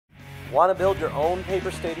Want to build your own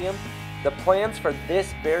paper stadium? The plans for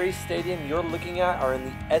this very stadium you're looking at are in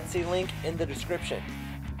the Etsy link in the description.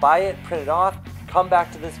 Buy it, print it off, come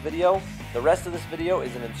back to this video. The rest of this video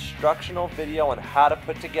is an instructional video on how to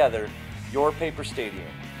put together your paper stadium.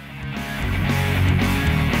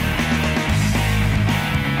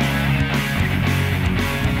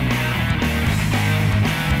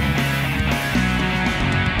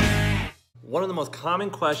 One of the most common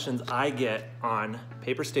questions I get on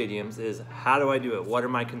paper stadiums is, how do I do it? What are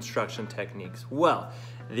my construction techniques? Well,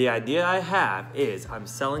 the idea I have is I'm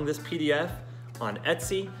selling this PDF on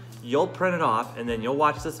Etsy. You'll print it off and then you'll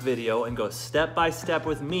watch this video and go step by step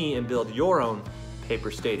with me and build your own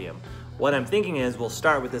paper stadium. What I'm thinking is we'll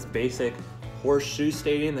start with this basic horseshoe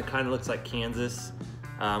stadium that kind of looks like Kansas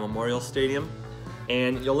Memorial Stadium.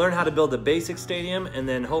 And you'll learn how to build the basic stadium, and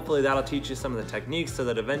then hopefully that'll teach you some of the techniques so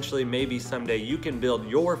that eventually maybe someday you can build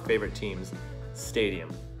your favorite team's stadium.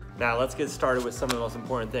 Now let's get started with some of the most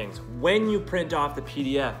important things. When you print off the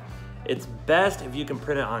PDF, it's best if you can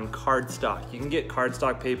print it on cardstock. You can get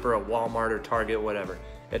cardstock paper at Walmart or Target, whatever.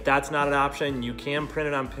 If that's not an option, you can print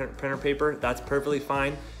it on printer paper. That's perfectly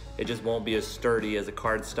fine. It just won't be as sturdy as a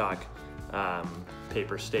cardstock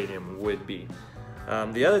paper stadium would be.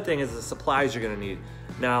 The other thing is the supplies you're gonna need.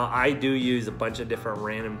 Now, I do use a bunch of different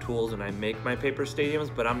random tools when I make my paper stadiums,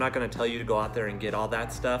 but I'm not gonna tell you to go out there and get all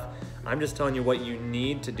that stuff. I'm just telling you what you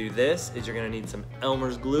need to do this is you're gonna need some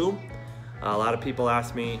Elmer's glue. A lot of people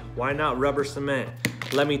ask me, why not rubber cement?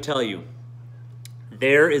 Let me tell you,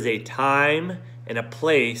 there is a time and a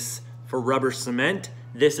place for rubber cement.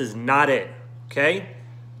 This is not it, okay?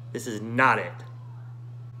 This is not it.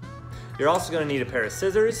 You're also gonna need a pair of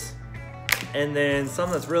scissors. And then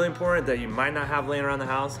something that's really important that you might not have laying around the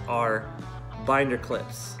house are binder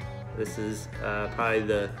clips. This is probably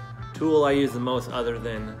the tool I use the most other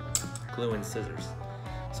than glue and scissors.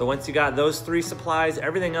 So once you got those three supplies,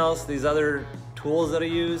 everything else, these other tools that I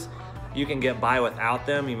use, you can get by without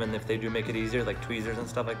them, even if they do make it easier, like tweezers and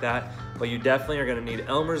stuff like that. But you definitely are gonna need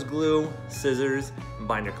Elmer's glue, scissors, and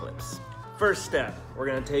binder clips. First step, we're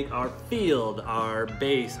gonna take our field, our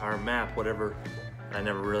base, our map, whatever, I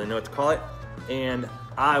never really know what to call it. And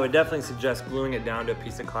I would definitely suggest gluing it down to a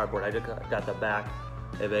piece of cardboard. I just got the back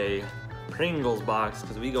of a Pringles box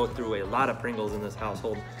because we go through a lot of Pringles in this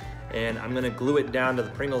household. And I'm gonna glue it down to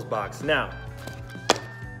the Pringles box. Now,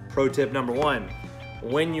 pro tip number one,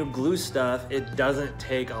 when you glue stuff, it doesn't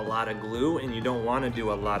take a lot of glue, and you don't wanna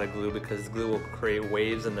do a lot of glue because glue will create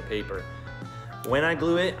waves in the paper. When I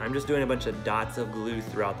glue it, I'm just doing a bunch of dots of glue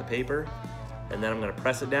throughout the paper. And then I'm gonna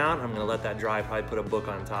press it down. I'm gonna let that dry, probably put a book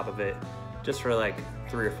on top of it just for like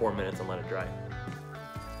 3 or 4 minutes and let it dry.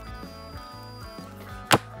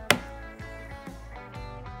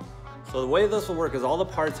 So the way this will work is all the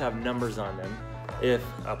parts have numbers on them. If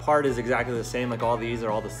a part is exactly the same, like all these are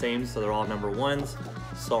all the same, so they're all number ones,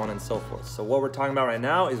 so on and so forth. So what we're talking about right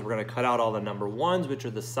now is we're gonna cut out all the number ones, which are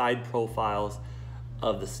the side profiles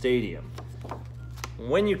of the stadium.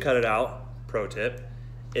 When you cut it out, pro tip,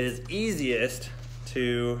 it is easiest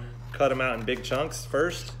to cut them out in big chunks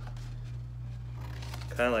first,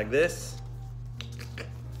 kind of like this,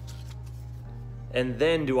 and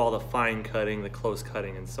then do all the fine cutting, the close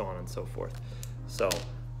cutting, and so on and so forth. So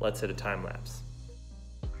let's hit a time lapse.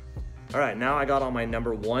 All right, now I got all my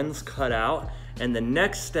number ones cut out, and the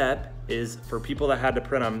next step is for people that had to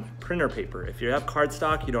print on printer paper. If you have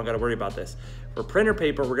cardstock, you don't gotta worry about this. For printer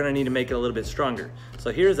paper, we're gonna need to make it a little bit stronger.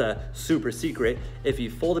 So here's a super secret. If you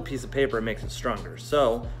fold a piece of paper, it makes it stronger.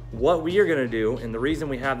 So what we are gonna do, and the reason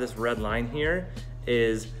we have this red line here,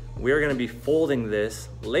 is we're gonna be folding this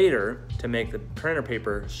later to make the printer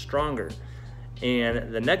paper stronger.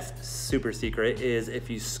 And the next super secret is if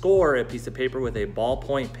you score a piece of paper with a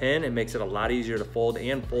ballpoint pen, it makes it a lot easier to fold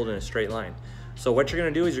and fold in a straight line. So what you're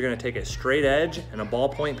gonna do is you're gonna take a straight edge and a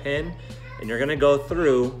ballpoint pen, and you're gonna go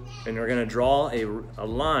through and you're gonna draw a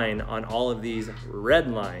line on all of these red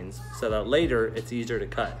lines so that later it's easier to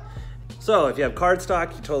cut. So if you have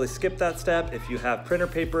cardstock, you totally skip that step. If you have printer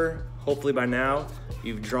paper, hopefully by now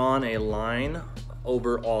you've drawn a line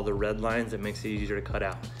over all the red lines that makes it easier to cut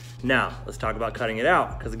out. Now, let's talk about cutting it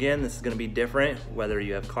out, because again, this is gonna be different whether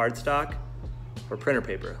you have cardstock or printer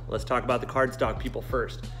paper. Let's talk about the cardstock people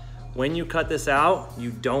first. When you cut this out, you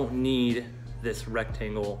don't need this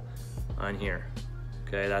rectangle on here.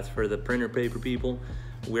 Okay, that's for the printer paper people.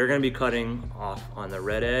 We're gonna be cutting off on the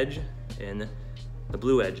red edge and the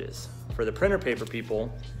blue edges. For the printer paper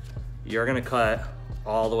people, you're gonna cut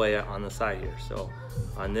all the way on the side here. So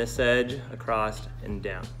on this edge, across and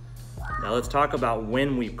down. Now let's talk about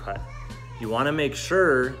when we cut. You wanna make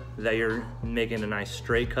sure that you're making a nice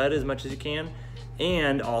straight cut as much as you can,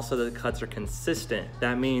 and also the cuts are consistent.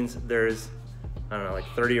 That means there's, I don't know, like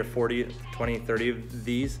 30 or 40, 20, 30 of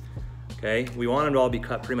these, okay? We want them to all be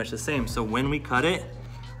cut pretty much the same. So when we cut it,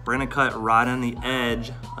 we're gonna cut right on the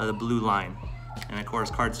edge of the blue line. And of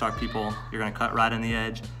course, cardstock people, you're gonna cut right on the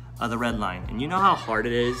edge of the red line. And you know how hard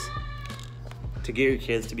it is to get your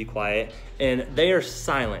kids to be quiet? And they are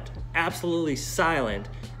silent, absolutely silent,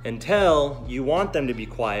 until you want them to be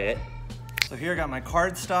quiet. So here I got my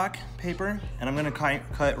cardstock paper, and I'm gonna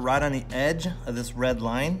cut right on the edge of this red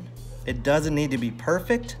line. It doesn't need to be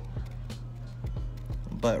perfect,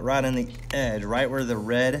 but right on the edge, right where the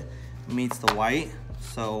red meets the white.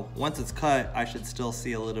 So once it's cut, I should still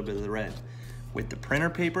see a little bit of the red. With the printer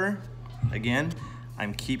paper, again,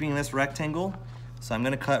 I'm keeping this rectangle, so I'm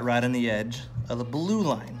gonna cut right on the edge of the blue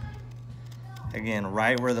line. Again,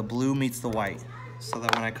 right where the blue meets the white, so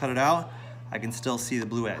that when I cut it out, I can still see the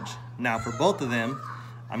blue edge. Now for both of them,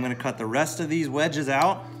 I'm gonna cut the rest of these wedges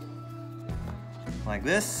out like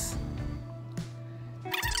this.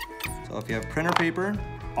 So if you have printer paper,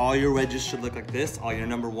 all your wedges should look like this. All your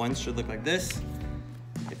number ones should look like this.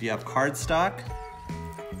 If you have cardstock,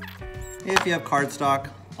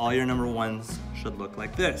 all your number ones should look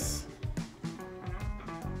like this.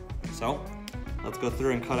 So let's go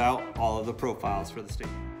through and cut out all of the profiles for the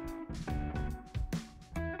stadium.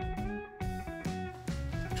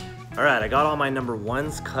 All right, I got all my number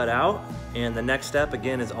ones cut out, and the next step,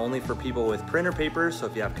 again, is only for people with printer paper. So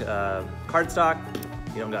if you have cardstock,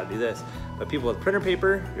 you don't gotta do this. But people with printer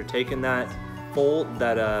paper, you're taking that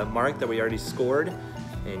mark that we already scored,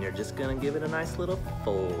 and you're just gonna give it a nice little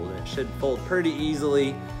fold. And it should fold pretty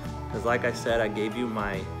easily, because like I said, I gave you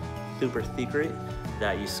my super secret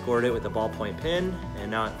that you scored it with a ballpoint pen, and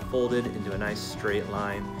now it folded into a nice straight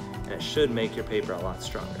line, and it should make your paper a lot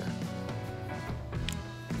stronger.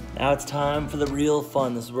 Now it's time for the real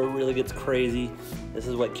fun. This is where it really gets crazy. This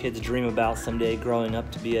is what kids dream about someday, growing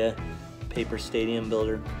up to be a paper stadium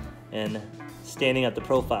builder and standing up the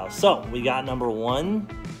profile. So we got number one,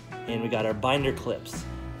 and we got our binder clips.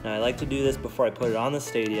 Now I like to do this before I put it on the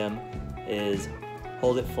stadium, is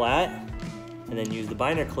hold it flat and then use the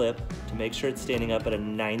binder clip to make sure it's standing up at a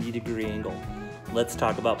 90-degree angle. Let's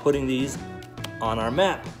talk about putting these on our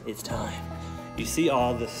map. It's time. You see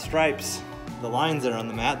all the stripes, the lines that are on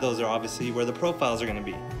the mat, those are obviously where the profiles are gonna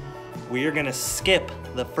be. We are gonna skip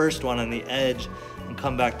the first one on the edge and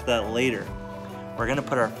come back to that later. We're gonna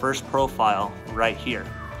put our first profile right here.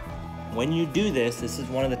 When you do this, this is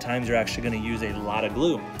one of the times you're actually gonna use a lot of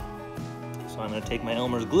glue. So I'm gonna take my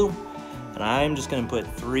Elmer's glue, and I'm just gonna put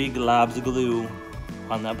 3 globs of glue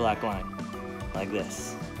on that black line, like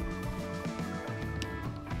this.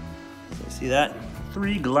 So see that?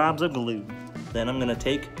 3 globs of glue. Then I'm gonna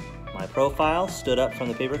take my profile stood up from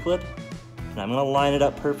the paper clip, and I'm gonna line it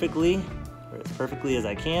up perfectly, or as perfectly as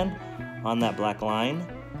I can, on that black line.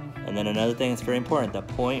 And then another thing that's very important, the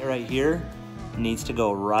point right here needs to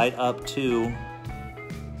go right up to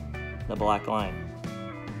the black line.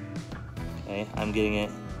 Okay, I'm getting it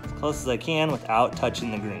as close as I can without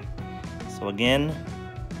touching the green. So again,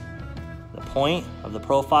 the point of the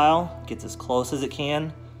profile gets as close as it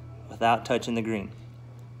can without touching the green.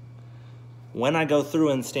 When I go through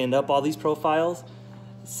and stand up all these profiles,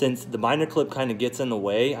 since the binder clip kind of gets in the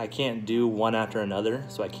way, I can't do one after another,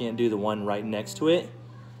 so I can't do the one right next to it.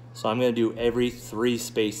 So I'm gonna do every 3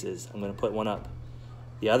 spaces. I'm gonna put one up.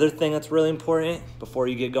 The other thing that's really important before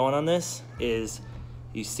you get going on this is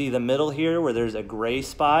you see the middle here where there's a gray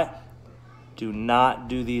spot. Do not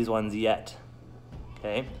do these ones yet,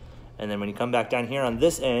 okay? And then when you come back down here on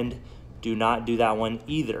this end, do not do that one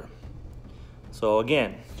either. So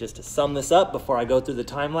again, just to sum this up before I go through the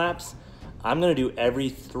time lapse, I'm gonna do every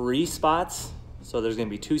 3 spots. So there's gonna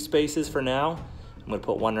be 2 spaces for now. I'm gonna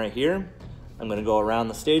put one right here. I'm gonna go around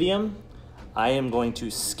the stadium. I am going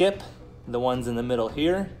to skip the ones in the middle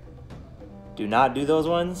here. Do not do those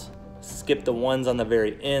ones. Skip the ones on the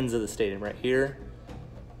very ends of the stadium, right here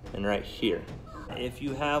and right here. If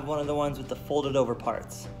you have one of the ones with the folded over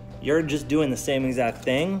parts, you're just doing the same exact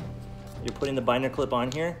thing. You're putting the binder clip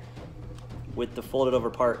on here with the folded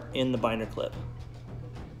over part in the binder clip.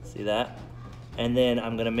 See that? And then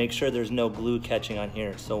I'm gonna make sure there's no glue catching on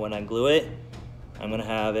here. So when I glue it, I'm gonna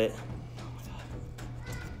have it,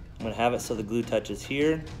 so the glue touches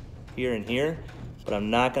here, here, and here, but I'm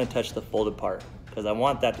not gonna touch the folded part because I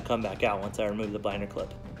want that to come back out once I remove the binder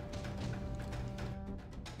clip.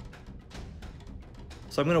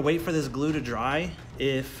 So I'm gonna wait for this glue to dry.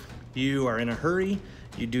 If you are in a hurry,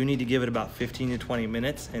 you do need to give it about 15 to 20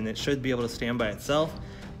 minutes and it should be able to stand by itself.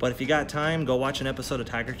 But if you got time, go watch an episode of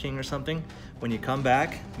Tiger King or something. When you come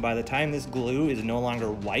back, by the time this glue is no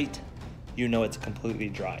longer white, you know it's completely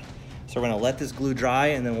dry. So we're gonna let this glue dry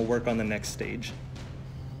and then we'll work on the next stage.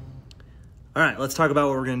 All right, let's talk about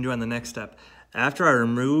what we're gonna do on the next step. After I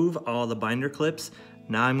remove all the binder clips,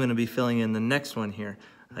 now I'm gonna be filling in the next one here.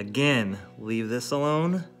 Again, leave this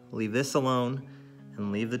alone, and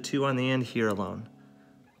leave the two on the end here alone,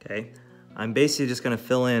 okay? I'm basically just gonna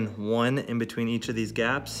fill in one in between each of these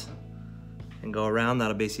gaps and go around.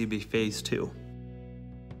 That'll basically be phase 2.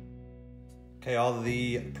 Okay, all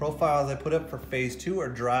the profiles I put up for phase 2 are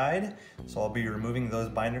dried, so I'll be removing those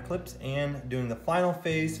binder clips and doing the final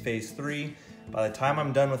phase, phase 3. By the time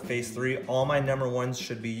I'm done with phase 3, all my number 1s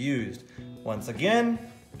should be used. Once again,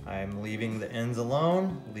 I'm leaving the ends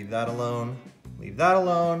alone, leave that alone,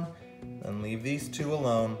 then leave these 2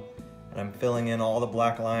 alone, and I'm filling in all the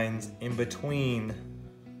black lines in between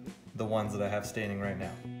the ones that I have standing right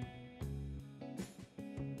now.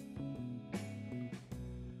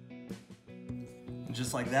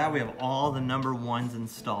 Just like that, we have all the number 1s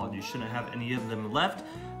installed. You shouldn't have any of them left.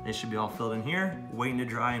 They should be all filled in here, waiting to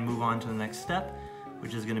dry and move on to the next step,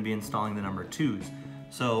 which is gonna be installing the number 2s.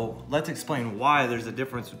 So let's explain why there's a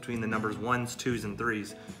difference between the numbers 1s, 2s, and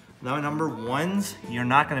 3s. Now number 1s, you're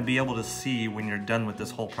not gonna be able to see when you're done with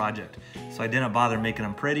this whole project. So I didn't bother making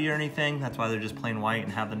them pretty or anything. That's why they're just plain white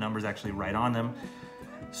and have the numbers actually right on them.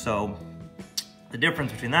 So the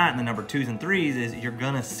difference between that and the number 2s and 3s is you're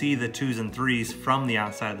gonna see the 2s and 3s from the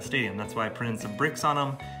outside of the stadium. That's why I printed some bricks on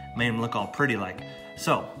them, made them look all pretty like.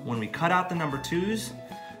 So when we cut out the number 2s,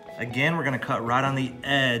 again, we're gonna cut right on the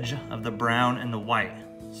edge of the brown and the white.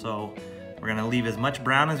 So we're gonna leave as much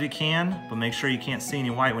brown as we can, but make sure you can't see any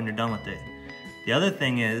white when you're done with it. The other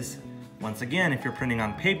thing is, once again, if you're printing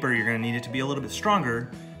on paper, you're gonna need it to be a little bit stronger.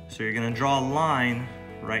 So you're gonna draw a line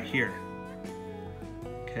right here,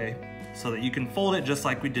 okay? So that you can fold it just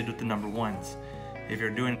like we did with the number 1s. If you're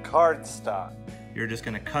doing cardstock, you're just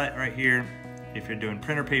gonna cut right here. If you're doing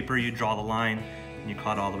printer paper, you draw the line and you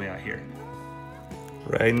cut all the way out here.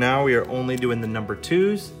 Right now we are only doing the number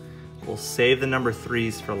 2s. We'll save the number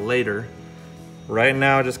 3s for later. Right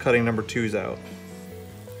now, just cutting number 2s out.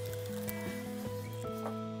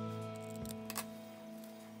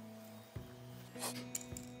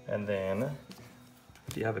 And then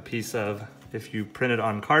if you have a piece of, if you print it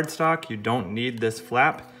on cardstock, you don't need this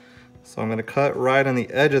flap. So I'm gonna cut right on the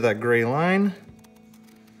edge of that gray line.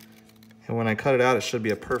 And when I cut it out, it should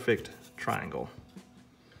be a perfect triangle.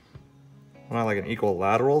 Not like an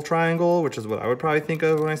equilateral triangle, which is what I would probably think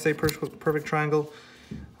of when I say perfect triangle.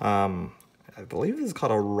 I believe this is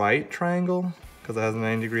called a right triangle because it has a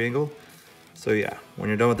 90-degree angle. So yeah, when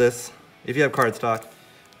you're done with this, if you have cardstock,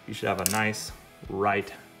 you should have a nice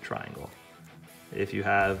right triangle. If you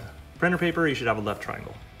have printer paper, you should have a left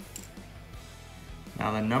triangle.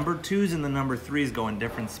 Now the number 2s and the number 3s go in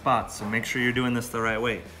different spots, so make sure you're doing this the right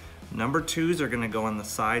way. Number 2s are gonna go on the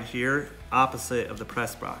side here, opposite of the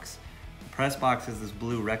press box. The press box is this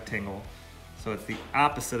blue rectangle, so it's the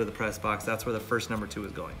opposite of the press box. That's where the first number 2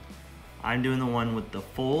 is going. I'm doing the one with the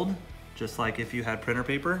fold, just like if you had printer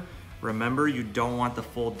paper. Remember, you don't want the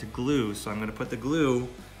fold to glue, so I'm gonna put the glue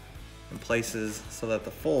in places so that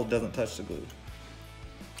the fold doesn't touch the glue.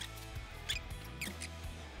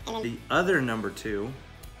 The other number 2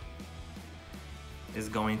 is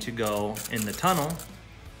going to go in the tunnel,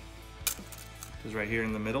 is right here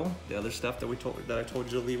in the middle. The other stuff that I told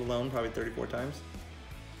you to leave alone probably 34 times.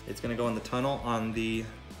 It's gonna go in the tunnel on the,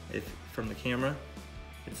 from the camera,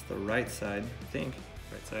 it's the right side, I think,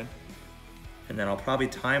 right side. And then I'll probably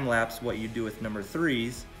time lapse what you do with number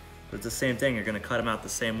 3s, but it's the same thing. You're gonna cut them out the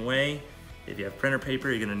same way. If you have printer paper,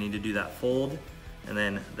 you're gonna need to do that fold. And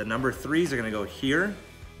then the number 3s are gonna go here,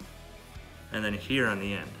 and then here on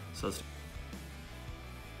the end. So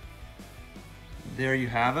there you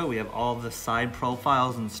have it. We have all the side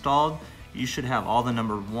profiles installed. You should have all the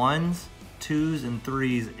number 1s, 2s, and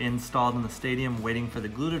 3s installed in the stadium, waiting for the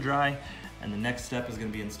glue to dry. And the next step is gonna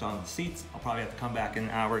be installing the seats. I'll probably have to come back in an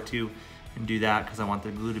hour or two and do that because I want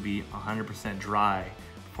the glue to be 100% dry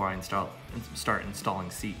before I start installing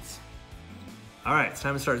seats. All right, it's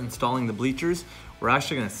time to start installing the bleachers. We're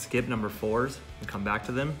actually gonna skip number 4s and come back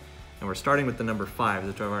to them. And we're starting with the number 5s,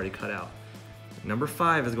 which I've already cut out. Number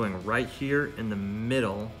 5 is going right here in the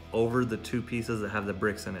middle over the 2 pieces that have the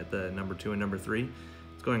bricks in it, the number 2 and number 3.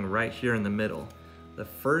 It's going right here in the middle. The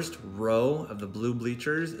first row of the blue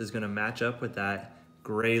bleachers is gonna match up with that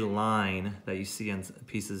gray line that you see in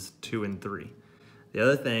pieces 2 and 3. The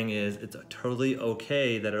other thing is it's totally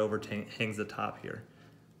okay that it overhangs the top here.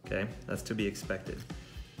 Okay, that's to be expected.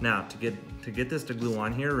 Now, to get this to glue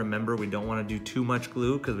on here, remember we don't want to do too much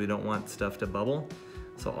glue because we don't want stuff to bubble.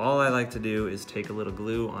 So all I like to do is take a little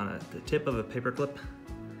glue on the tip of a paper clip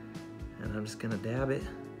And I'm just gonna dab it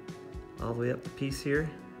all the way up the piece here.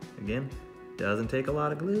 Again, doesn't take a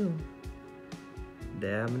lot of glue.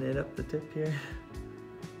 Dabbing it up the tip here.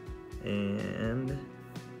 And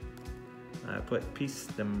I put piece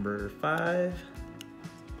number 5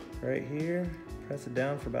 right here. Press it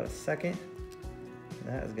down for about a second. And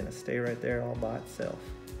that is gonna stay right there all by itself.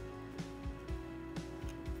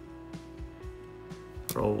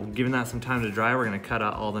 So giving that some time to dry, we're gonna cut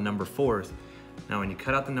out all the number 4s. Now when you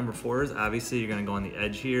cut out the number 4s, obviously you're gonna go on the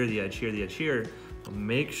edge here, the edge here, the edge here. But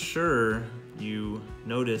make sure you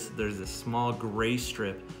notice there's a small gray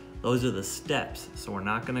strip. Those are the steps. So we're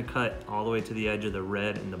not gonna cut all the way to the edge of the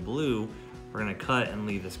red and the blue. We're gonna cut and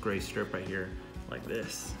leave this gray strip right here like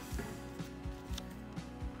this.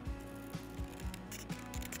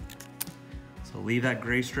 So leave that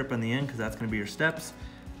gray strip on the end because that's gonna be your steps.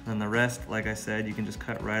 And the rest, like I said, you can just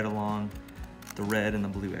cut right along the red and the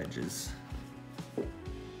blue edges.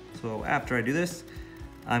 So after I do this,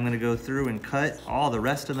 I'm gonna go through and cut all the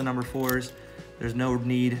rest of the number 4s. There's no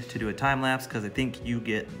need to do a time lapse because I think you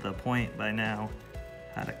get the point by now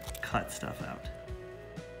how to cut stuff out.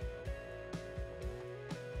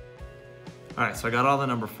 All right, so I got all the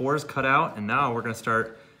number 4s cut out, and now we're gonna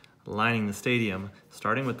start lining the stadium,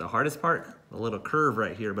 starting with the hardest part, the little curve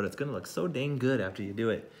right here, but it's gonna look so dang good after you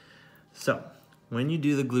do it. So when you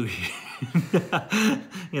do the glue here,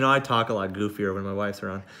 you know, I talk a lot goofier when my wife's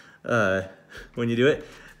around. When you do it,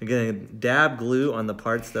 I'm gonna dab glue on the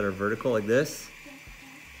parts that are vertical like this.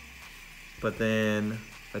 But then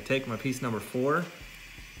if I take my piece number 4,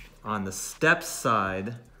 on the step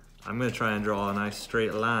side, I'm gonna try and draw a nice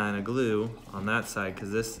straight line of glue on that side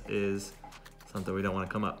because this is something we don't wanna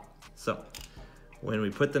come up. So when we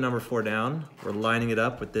put the number 4 down, we're lining it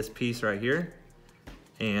up with this piece right here.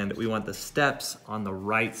 And we want the steps on the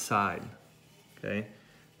right side, okay?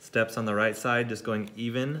 Steps on the right side, just going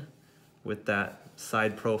even with that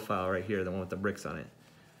side profile right here, the one with the bricks on it.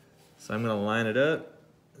 So I'm gonna line it up,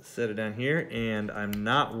 set it down here, and I'm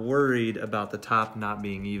not worried about the top not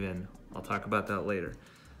being even. I'll talk about that later.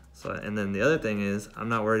 So, and then the other thing is, I'm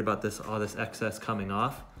not worried about this, all this excess coming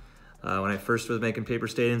off. When I first was making paper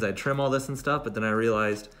stadiums, I'd trim all this and stuff, but then I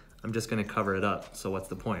realized I'm just gonna cover it up. So what's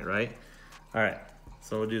the point, right? All right,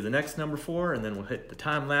 so we'll do the next number 4, and then we'll hit the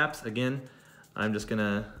time lapse. Again, I'm just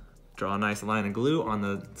gonna draw a nice line of glue on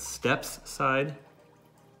the steps side.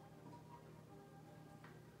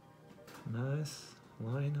 Nice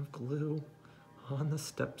line of glue on the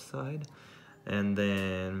step side. And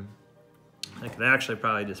then I could actually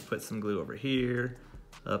probably just put some glue over here,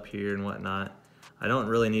 up here and whatnot. I don't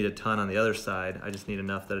really need a ton on the other side. I just need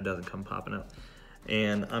enough that it doesn't come popping up.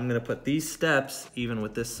 And I'm gonna put these steps, even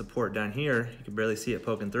with this support down here, you can barely see it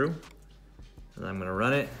poking through. And I'm gonna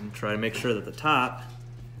run it and try to make sure that the top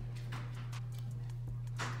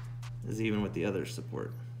is even with the other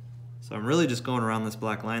support. So I'm really just going around this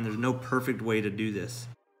black line. There's no perfect way to do this.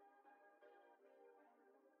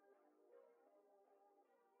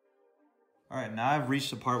 All right, now I've reached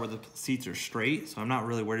the part where the seats are straight, so I'm not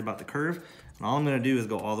really worried about the curve. And all I'm gonna do is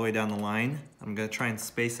go all the way down the line. I'm gonna try and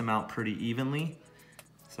space them out pretty evenly.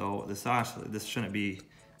 So this shouldn't be,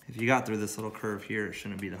 if you got through this little curve here, it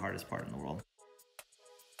shouldn't be the hardest part in the world.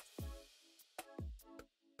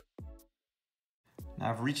 Now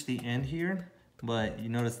I've reached the end here, but you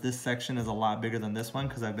notice this section is a lot bigger than this one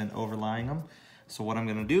because I've been overlying them. So what I'm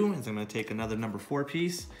gonna do is I'm gonna take another number 4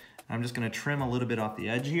 piece, and I'm just gonna trim a little bit off the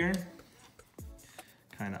edge here.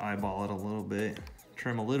 Kind of eyeball it a little bit,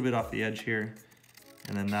 trim a little bit off the edge here,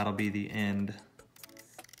 and then that'll be the end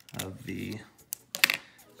of the,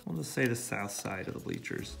 we'll just say the south side of the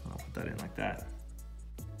bleachers. I'll put that in like that.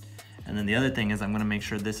 And then the other thing is I'm gonna make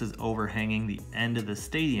sure this is overhanging the end of the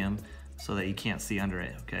stadium so that you can't see under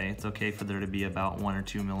it, okay? It's okay for there to be about 1 or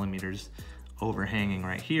 2 millimeters overhanging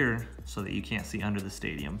right here so that you can't see under the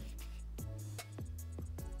stadium.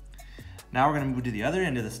 Now we're gonna move to the other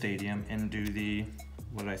end of the stadium and do the,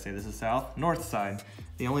 what did I say, this is south? North side.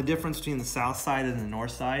 The only difference between the south side and the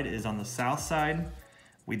north side is on the south side,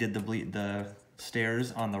 we did the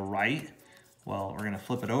stairs on the right. Well, we're gonna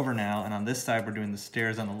flip it over now, and on this side, we're doing the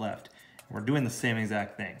stairs on the left. We're doing the same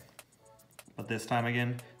exact thing, but this time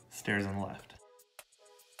again, stairs on the left.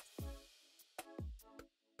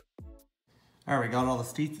 All right, we got all the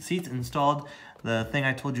seats installed. The thing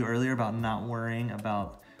I told you earlier about not worrying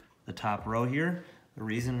about the top row here, the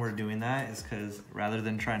reason we're doing that is because rather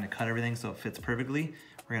than trying to cut everything so it fits perfectly,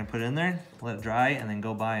 we're gonna put it in there, let it dry, and then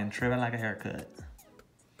go by and trim it like a haircut.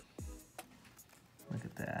 Look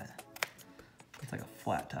at that. It's like a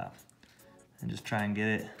flat top. And just try and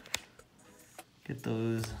get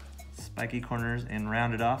those spiky corners and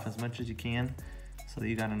round it off as much as you can so that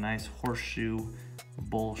you got a nice horseshoe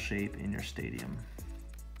bowl shape in your stadium.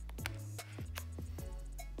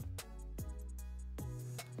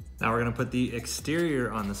 Now we're gonna put the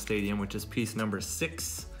exterior on the stadium, which is piece number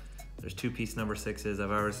 6. There's 2 piece number 6s.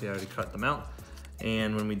 I've already cut them out.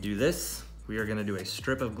 And when we do this, we are gonna do a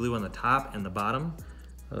strip of glue on the top and the bottom,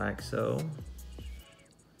 like so.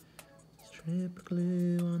 Strip of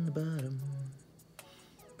glue on the bottom.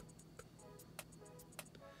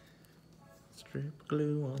 Strip of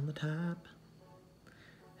glue on the top.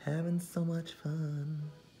 Having so much fun,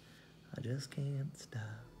 I just can't stop.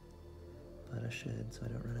 But I should, so I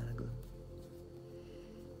don't run out of glue.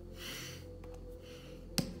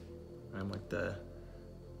 I'm like the,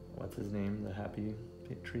 what's his name? The Happy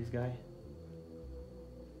Trees guy?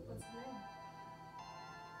 What's his name?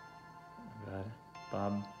 Oh God,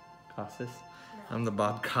 Bob Costas? No. I'm the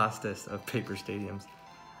Bob Costas of Paper Stadiums.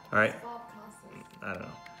 All right. Bob Costas. I don't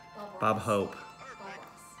know. Bob Hope. Bob Ross.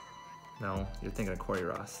 No, you're thinking of Corey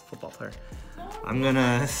Ross, football player. I'm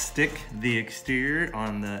gonna stick the exterior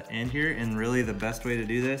on the end here, and really the best way to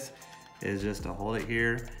do this is just to hold it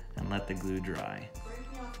here and let the glue dry.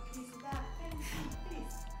 Break me off a piece of that.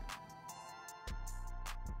 Piece.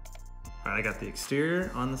 All right, I got the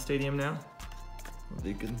exterior on the stadium now.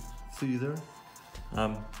 You can see there.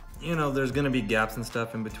 You know, there's gonna be gaps and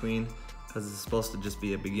stuff in between because it's supposed to just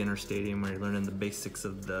be a beginner stadium where you're learning the basics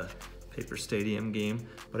of the Paper Stadium game.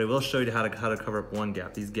 But I will show you how to cover up one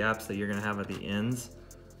gap. These gaps that you're gonna have at the ends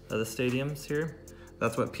of the stadiums here,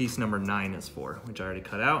 that's what piece number 9 is for, which I already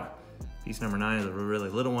cut out. Piece number 9 is a really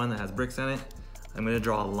little one that has bricks in it. I'm gonna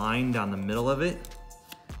draw a line down the middle of it.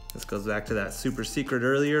 This goes back to that super secret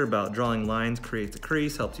earlier about drawing lines creates a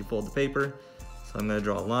crease, helps you fold the paper. So I'm gonna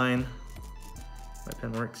draw a line, my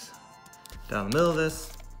pen works, down the middle of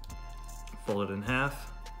this, fold it in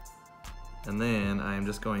half, and then I'm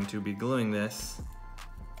just going to be gluing this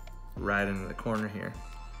right into the corner here.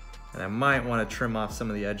 And I might want to trim off some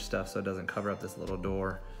of the edge stuff so it doesn't cover up this little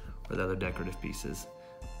door or the other decorative pieces.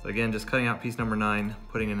 But again, just cutting out piece number 9,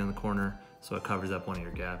 putting it in the corner so it covers up one of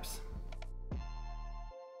your gaps.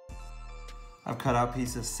 I've cut out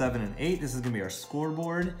pieces 7 and 8. This is gonna be our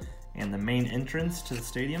scoreboard and the main entrance to the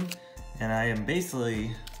stadium. And I am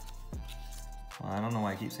basically, well, I don't know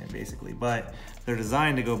why I keep saying basically, but they're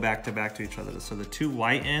designed to go back to each other. So the 2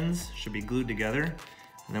 white ends should be glued together.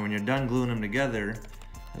 And then when you're done gluing them together,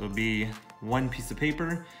 it'll be one piece of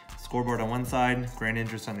paper, scoreboard on one side, grand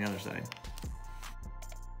entrance on the other side.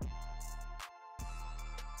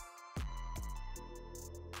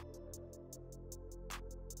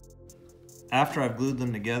 After I've glued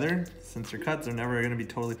them together, since they're cuts, they're never gonna be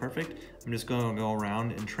totally perfect, I'm just gonna go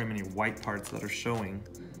around and trim any white parts that are showing.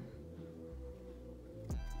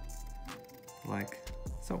 Like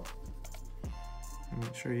so. And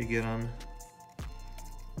make sure you get on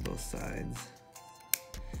both sides.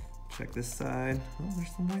 Check this side. Oh,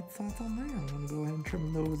 there's some white spots on there. I'm gonna go ahead and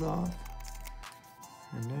trim those off.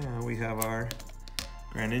 And now we have our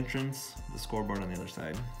grand entrance, the scoreboard on the other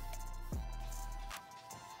side.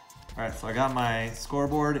 All right, so I got my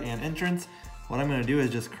scoreboard and entrance. What I'm gonna do is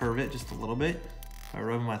just curve it just a little bit by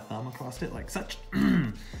rubbing my thumb across it like such.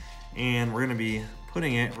 And we're gonna be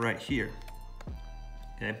putting it right here,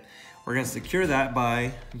 okay? We're gonna secure that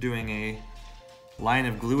by doing a line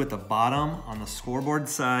of glue at the bottom on the scoreboard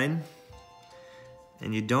side.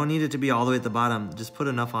 And you don't need it to be all the way at the bottom, just put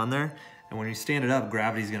enough on there. And when you stand it up,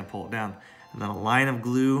 gravity's gonna pull it down. And then a line of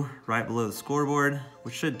glue right below the scoreboard,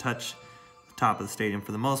 which should touch top of the stadium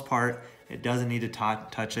for the most part. It doesn't need to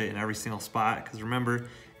touch it in every single spot because remember,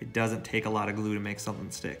 it doesn't take a lot of glue to make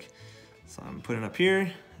something stick. So I'm putting it up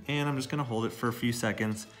here and I'm just gonna hold it for a few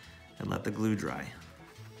seconds and let the glue dry.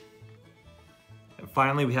 And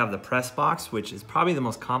finally, we have the press box, which is probably the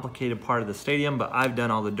most complicated part of the stadium, but I've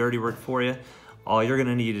done all the dirty work for you. All you're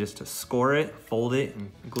gonna need is to score it, fold it,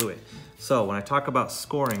 and glue it. So when I talk about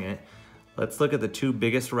scoring it, let's look at the 2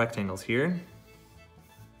 biggest rectangles here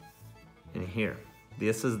and here.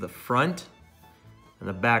 This is the front and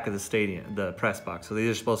the back of the stadium, the press box. So these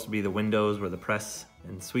are supposed to be the windows where the press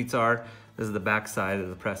and suites are. This is the back side of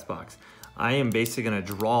the press box. I am basically gonna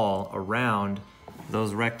draw around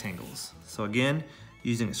those rectangles. So again,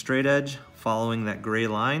 using a straight edge, following that gray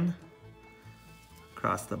line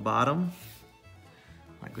across the bottom,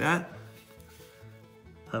 like that,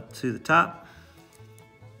 up to the top,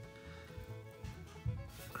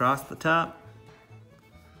 across the top,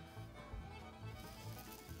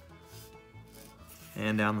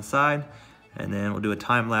 and down the side, and then we'll do a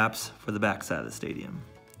time lapse for the back side of the stadium.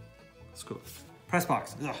 Let's go. Press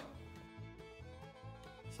box. Ugh.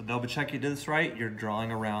 So double check you did this right. You're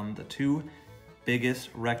drawing around the 2 biggest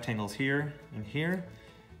rectangles here and here.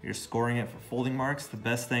 You're scoring it for folding marks. The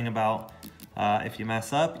best thing about if you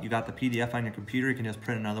mess up, you got the PDF on your computer, you can just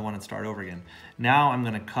print another one and start over again. Now I'm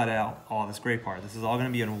gonna cut out all this gray part. This is all gonna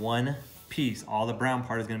be in one piece. All the brown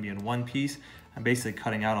part is gonna be in one piece. I'm basically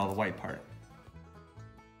cutting out all the white part.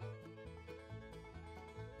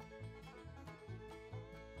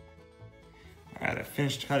 All right, I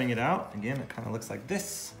finished cutting it out. Again, it kind of looks like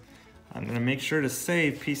this. I'm gonna make sure to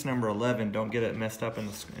save piece number 11. Don't get it messed up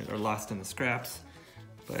or lost in the scraps.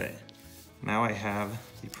 But now I have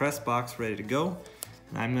the press box ready to go.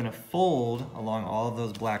 And I'm gonna fold along all of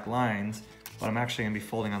those black lines, but I'm actually gonna be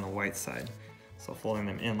folding on the white side. So folding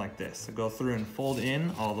them in like this. So go through and fold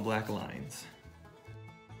in all the black lines.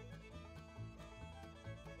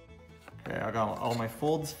 Okay, I got all my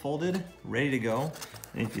folds folded, ready to go.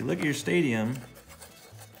 And if you look at your Stadium,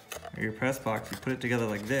 or your press box, you put it together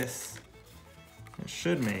like this, it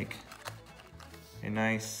should make a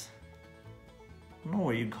nice, I don't know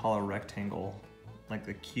what you'd call a rectangle, like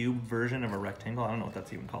the cube version of a rectangle. I don't know what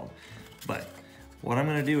that's even called. But what I'm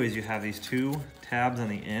gonna do is you have these two tabs on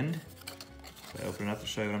the end. So I open it up to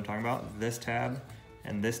show you what I'm talking about. This tab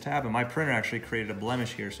and this tab, and my printer actually created a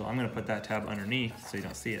blemish here, so I'm gonna put that tab underneath so you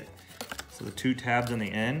don't see it. So the two tabs on the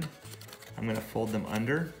end, I'm gonna fold them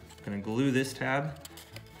under. I'm gonna glue this tab,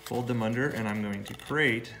 fold them under, and I'm going to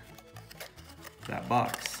create that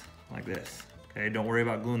box like this. Okay, don't worry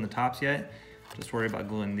about gluing the tops yet. Just worry about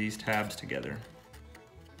gluing these tabs together.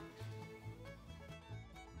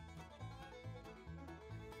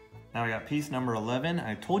 Now I got piece number 11.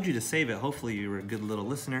 I told you to save it. Hopefully you were a good little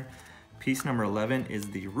listener. Piece number 11 is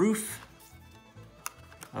the roof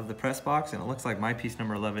of the press box, and it looks like my piece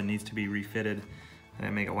number 11 needs to be refitted. I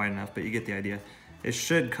didn't make it wide enough, but you get the idea. It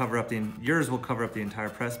should cover up yours will cover up the entire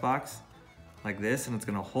press box like this, and it's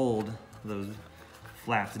gonna hold those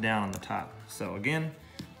flaps down on the top. So again,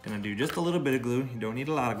 gonna do just a little bit of glue. You don't need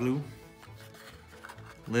a lot of glue.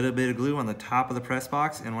 Little bit of glue on the top of the press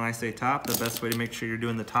box, and when I say top, the best way to make sure you're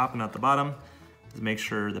doing the top and not the bottom is make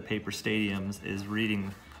sure the Paper Stadiums is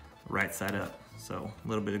reading right side up. So a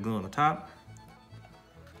little bit of glue on the top.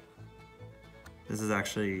 This is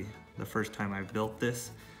actually the first time I've built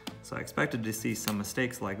this, so I expected to see some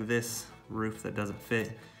mistakes like this roof that doesn't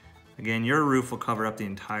fit. Again, your roof will cover up the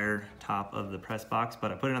entire top of the press box,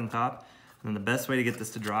 but I put it on the top, and then the best way to get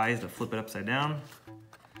this to dry is to flip it upside down,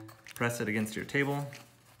 press it against your table,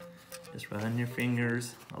 just run your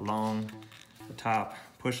fingers along the top,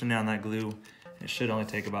 pushing down that glue. It should only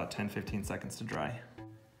take about 10-15 seconds to dry.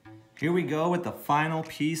 Here we go with the final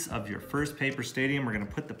piece of your first Paper Stadium. We're gonna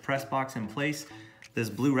put the press box in place. This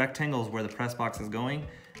blue rectangle is where the press box is going.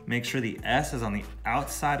 Make sure the S is on the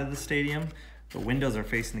outside of the Stadium. The windows are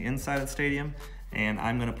facing the inside of the Stadium. And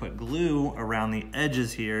I'm gonna put glue around the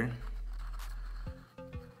edges here.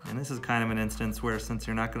 And this is kind of an instance where, since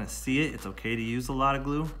you're not gonna see it, it's okay to use a lot of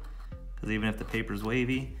glue, because even if the paper's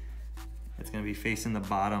wavy, it's gonna be facing the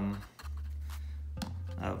bottom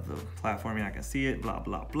of the platform. You're not gonna see it, blah,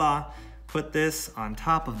 blah, blah. Put this on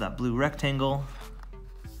top of that blue rectangle.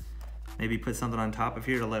 Maybe put something on top of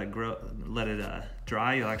here to let it grow,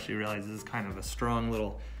 dry. You'll actually realize this is kind of a strong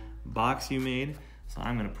little box you made. So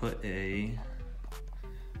I'm gonna put on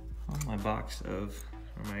my box of,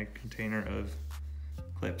 or my container of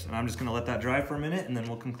clips. And I'm just gonna let that dry for a minute, and then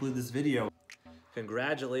we'll conclude this video.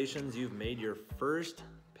 Congratulations, you've made your first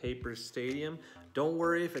Paper Stadium. Don't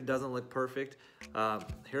worry if it doesn't look perfect.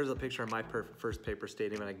 Here's a picture of my first Paper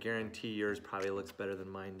Stadium, and I guarantee yours probably looks better than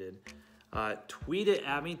mine did. Tweet it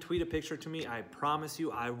at me, tweet a picture to me. I promise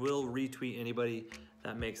you I will retweet anybody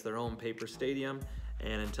that makes their own Paper Stadium.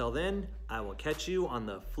 And until then, I will catch you on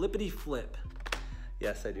the flippity flip.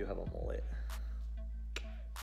 Yes, I do have a mullet.